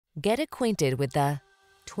Get acquainted with the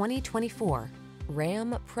 2024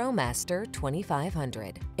 RAM ProMaster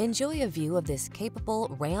 2500. Enjoy a view of this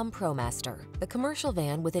capable RAM ProMaster, the commercial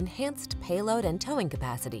van with enhanced payload and towing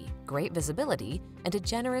capacity, great visibility, and a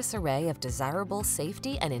generous array of desirable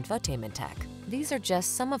safety and infotainment tech. These are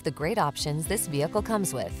just some of the great options this vehicle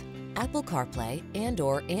comes with: Apple CarPlay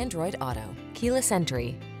and/or Android Auto, keyless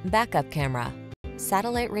entry, backup camera,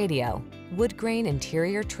 satellite radio, Woodgrain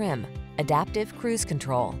Interior Trim, adaptive cruise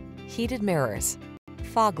control, heated mirrors,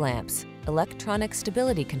 fog lamps, electronic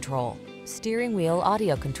stability control, steering wheel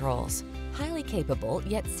audio controls. Highly capable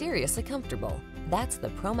yet seriously comfortable. That's the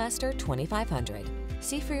ProMaster 2500.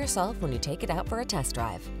 See for yourself when you take it out for a test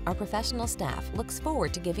drive. Our professional staff looks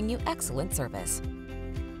forward to giving you excellent service.